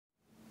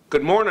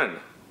Good morning.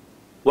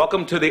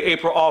 Welcome to the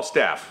April All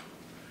Staff.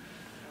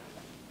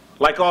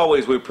 Like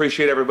always, we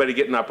appreciate everybody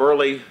getting up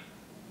early,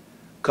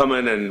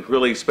 coming and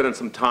really spending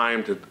some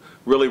time to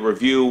really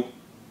review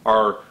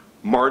our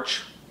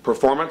March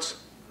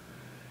performance.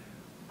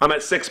 I'm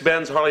at 6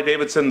 Benz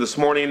Harley-Davidson this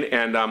morning,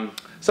 and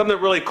something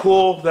really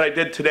cool that I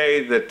did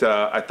today that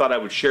I thought I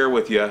would share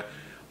with you.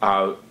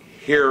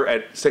 Here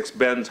at 6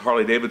 Benz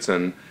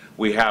Harley-Davidson,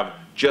 we have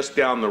just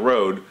down the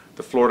road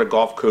the Florida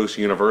Gulf Coast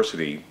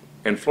University.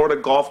 And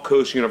Florida Gulf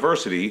Coast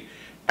University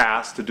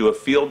asked to do a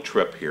field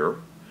trip here,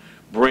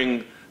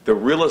 bring the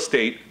real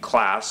estate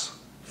class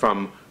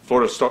from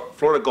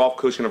Florida Gulf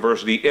Coast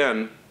University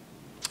in,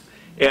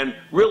 and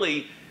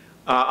really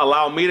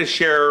allow me to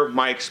share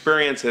my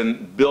experience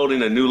in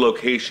building a new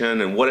location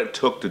and what it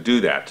took to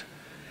do that.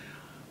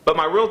 But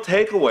my real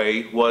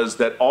takeaway was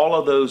that all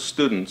of those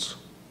students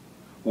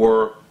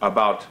were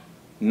about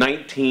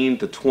 19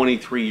 to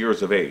 23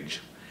 years of age.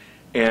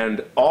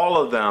 And all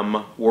of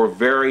them were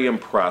very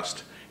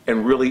impressed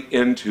and really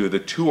into the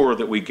tour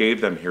that we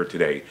gave them here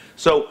today.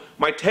 So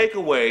my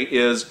takeaway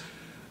is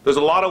there's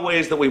a lot of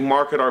ways that we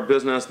market our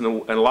business and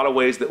a lot of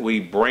ways that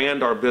we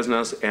brand our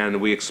business and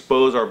we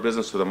expose our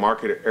business to the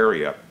market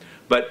area.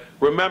 But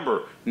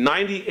remember,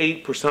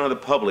 98% of the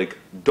public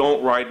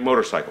don't ride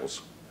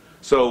motorcycles.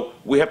 So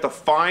we have to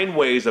find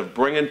ways of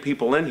bringing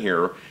people in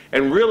here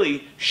and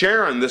really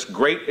sharing this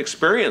great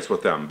experience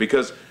with them,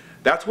 because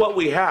that's what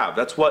we have.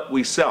 That's what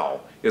we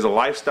sell, is a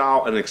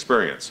lifestyle and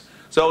experience.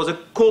 So it was a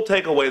cool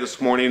takeaway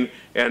this morning,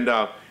 and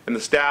the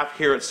staff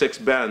here at 6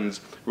 Benz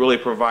really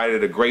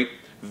provided a great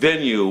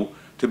venue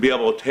to be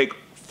able to take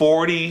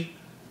 40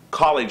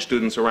 college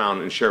students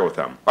around and share with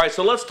them. All right,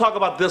 so let's talk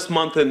about this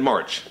month in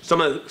March.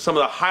 Some of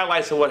the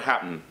highlights of what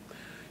happened.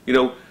 You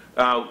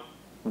know,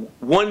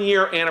 1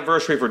 year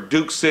anniversary for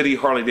Duke City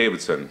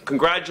Harley-Davidson.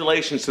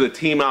 Congratulations to the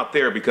team out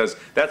there, because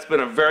that's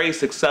been a very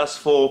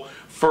successful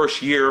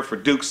first year for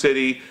Duke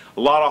City. A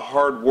lot of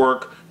hard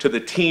work to the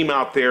team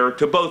out there,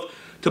 to both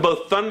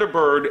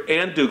Thunderbird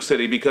and Duke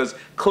City, because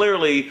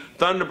clearly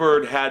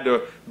Thunderbird had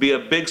to be a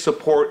big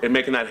support in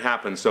making that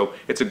happen. So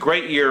it's a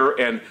great year,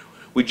 and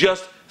we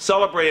just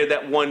celebrated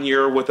that 1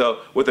 year with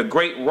a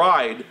great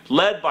ride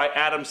led by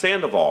Adam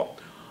Sandoval.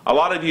 A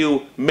lot of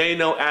you may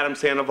know Adam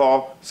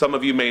Sandoval, some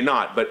of you may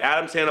not, but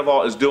Adam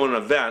Sandoval is doing an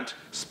event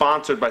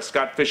sponsored by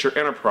Scott Fischer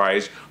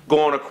Enterprise,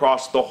 going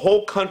across the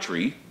whole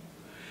country,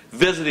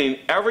 visiting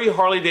every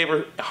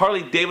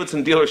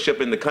Harley-Davidson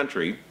dealership in the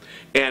country,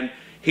 and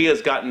he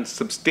has gotten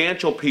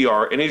substantial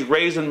PR, and he's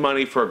raising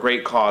money for a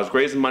great cause,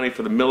 raising money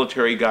for the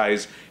military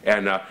guys,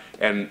 and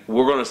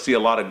we're going to see a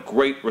lot of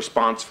great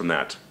response from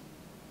that.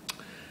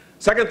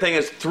 Second thing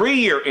is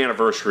 3-year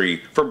anniversary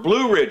for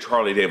Blue Ridge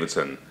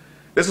Harley-Davidson.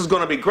 This is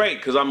going to be great,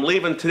 because I'm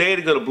leaving today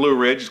to go to Blue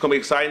Ridge. It's going to be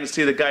exciting to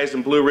see the guys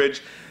in Blue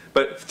Ridge.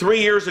 But 3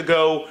 years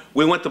ago,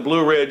 we went to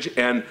Blue Ridge,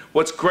 and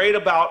what's great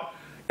about,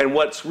 and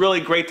what's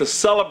really great to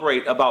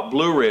celebrate about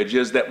Blue Ridge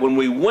is that when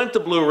we went to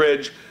Blue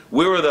Ridge,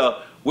 we were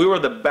the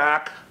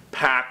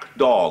backpack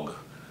dog.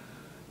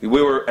 We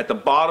were at the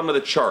bottom of the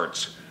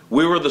charts.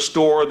 We were the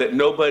store that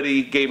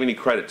nobody gave any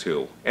credit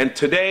to. And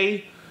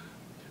today,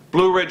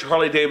 Blue Ridge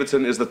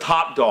Harley-Davidson is the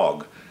top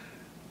dog.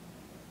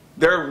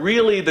 They're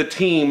really the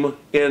team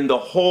in the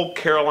whole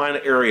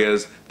Carolina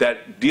areas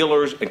that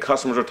dealers and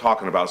customers are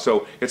talking about.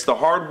 So it's the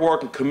hard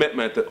work and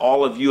commitment that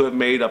all of you have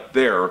made up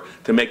there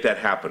to make that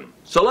happen.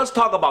 So let's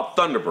talk about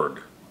Thunderbird,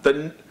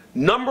 the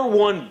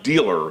 #1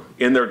 dealer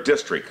in their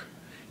district.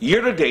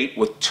 Year to date,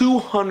 with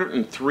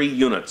 203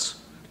 units,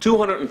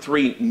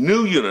 203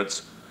 new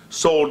units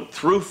sold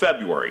through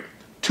February.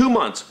 2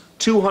 months,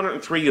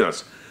 203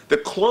 units. The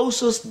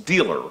closest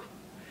dealer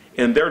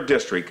in their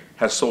district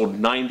has sold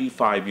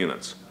 95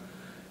 units.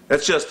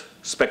 That's just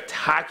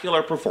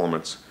spectacular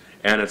performance,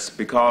 and it's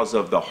because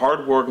of the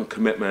hard work and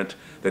commitment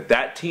that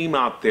that team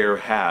out there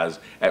has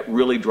at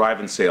really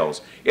driving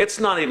sales.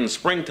 It's not even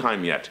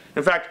springtime yet.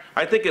 In fact,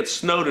 I think it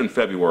snowed in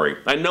February.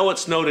 I know it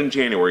snowed in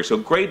January, so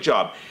great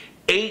job.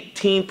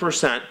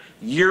 18%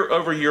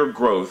 year-over-year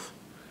growth,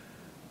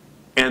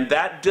 and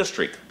that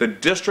district, the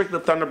district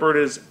that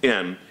Thunderbird is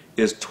in,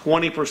 is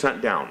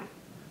 20% down.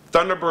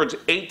 Thunderbird's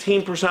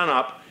 18%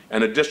 up,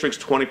 and the district's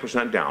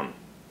 20% down.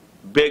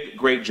 Big,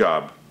 great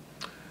job.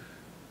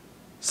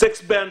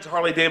 6 Benz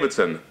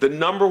Harley-Davidson, the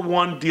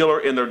 #1 dealer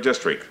in their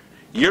district.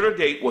 Year to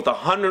date with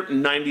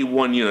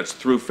 191 units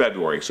through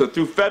February. So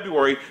through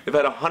February, they've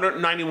had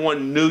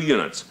 191 new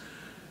units.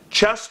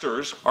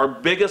 Chester's, our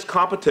biggest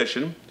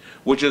competition,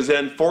 which is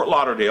in Fort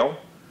Lauderdale,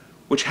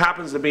 which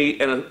happens to be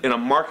in a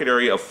market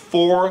area of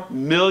 4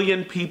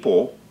 million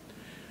people,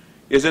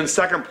 is in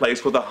second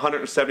place with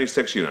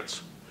 176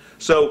 units.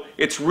 So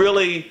it's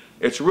really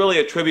a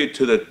tribute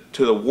to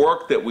the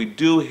work that we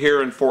do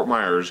here in Fort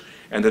Myers,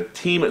 and the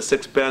team at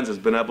 6 Benz has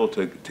been able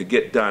to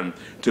get done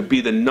to be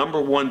the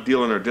 #1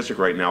 dealer in our district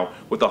right now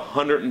with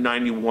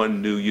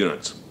 191 new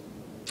units.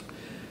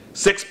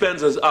 6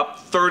 Benz is up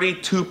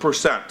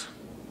 32%.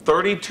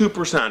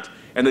 32%,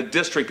 and the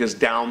district is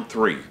down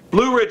 3.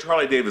 Blue Ridge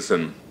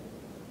Harley-Davidson.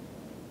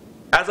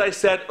 As I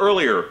said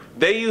earlier,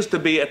 they used to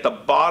be at the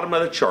bottom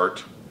of the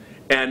chart,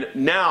 and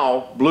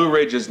now Blue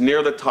Ridge is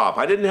near the top.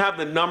 I didn't have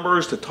the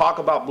numbers to talk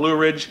about Blue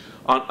Ridge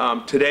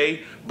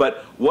today,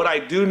 but what I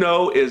do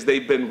know is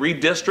they've been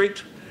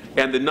redistricted,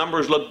 and the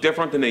numbers look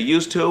different than they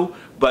used to,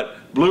 but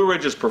Blue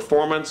Ridge's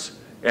performance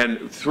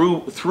and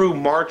through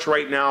March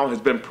right now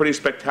has been pretty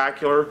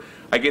spectacular.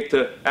 I get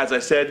to, as I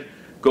said,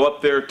 go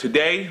up there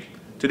today.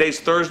 Today's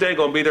Thursday,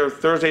 going to be there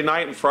Thursday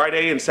night and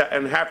Friday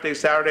and half day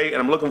Saturday, and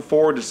I'm looking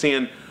forward to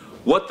seeing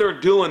what they're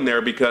doing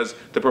there because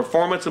the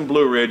performance in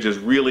Blue Ridge is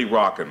really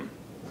rocking.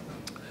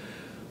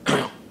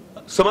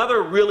 Some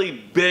other really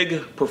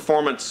big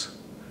performance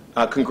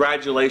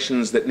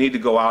congratulations that need to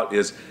go out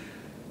is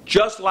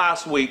just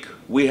last week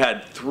we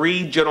had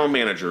 3 general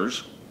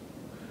managers,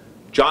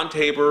 John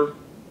Tabor,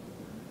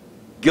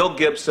 Gil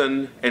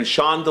Gibson, and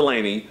Sean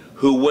Delaney,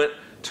 who went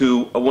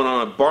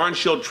on a Barn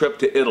Shield trip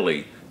to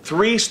Italy.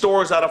 3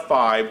 stores out of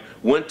 5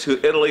 went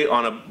to Italy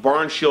on a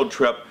Barn Shield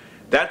trip.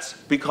 That's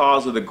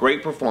because of the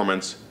great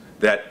performance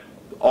that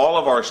all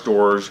of our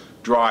stores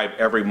drive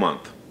every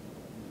month.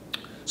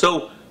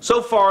 So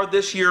far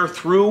this year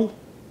through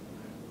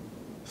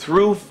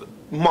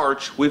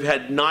March, we've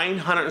had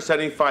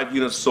 975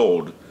 units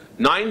sold.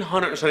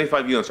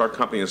 975 units our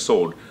company has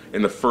sold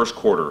in the first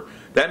quarter.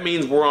 That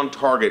means we're on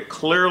target,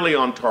 clearly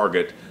on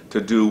target, to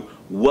do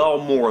well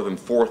more than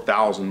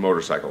 4,000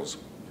 motorcycles.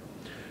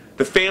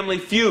 The Family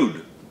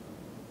Feud.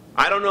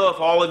 I don't know if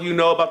all of you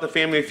know about the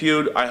Family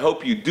Feud. I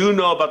hope you do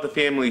know about the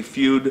Family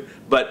Feud,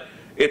 but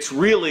it's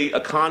really a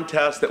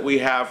contest that we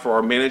have for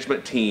our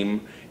management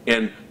team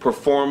in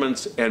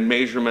performance and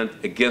measurement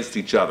against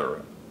each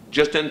other,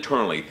 just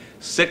internally.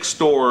 6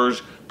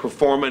 stores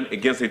performing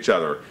against each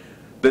other.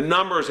 The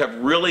numbers have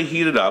really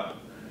heated up.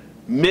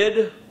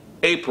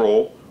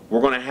 Mid-April,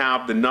 we're going to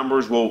have the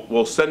numbers.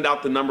 We'll send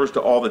out the numbers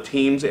to all the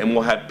teams, and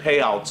we'll have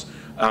payouts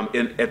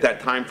at that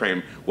time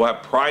frame. We'll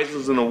have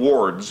prizes and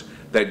awards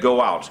that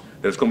go out.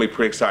 That's going to be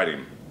pretty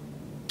exciting.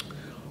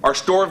 Our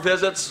store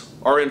visits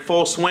are in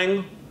full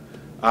swing.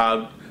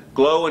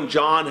 Glo and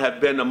John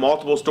have been to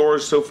multiple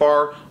stores so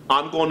far.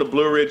 I'm going to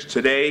Blue Ridge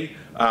today.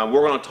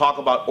 We're going to talk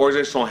about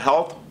organizational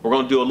health. We're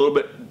going to do a little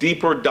bit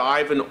deeper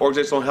dive in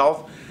organizational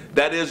health.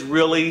 That is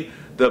really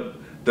the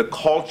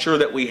culture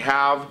that we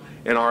have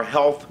in our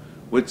health.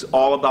 It's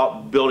all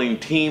about building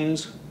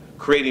teams,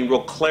 creating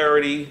real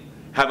clarity,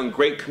 having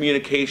great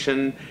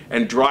communication,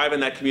 and driving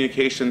that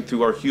communication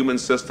through our human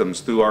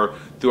systems, through our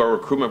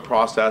recruitment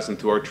process and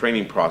through our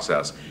training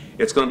process.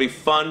 It's going to be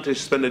fun to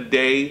spend a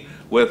day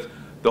with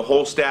the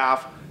whole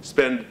staff,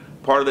 spend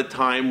part of the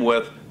time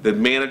with the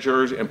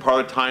managers and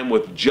part of the time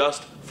with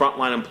just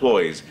frontline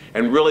employees,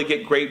 and really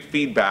get great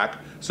feedback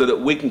so that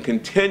we can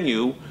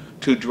continue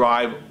to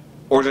drive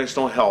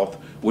organizational health,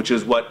 which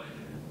is what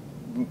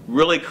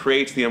really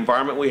creates the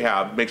environment we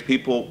have,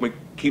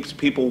 keeps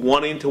people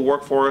wanting to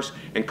work for us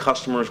and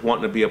customers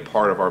wanting to be a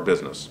part of our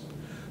business.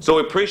 So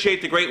we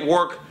appreciate the great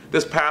work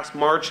this past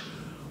March.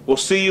 We'll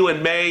see you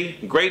in May.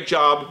 Great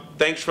job.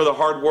 Thanks for the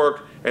hard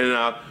work,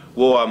 and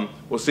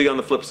we'll see you on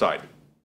the flip side.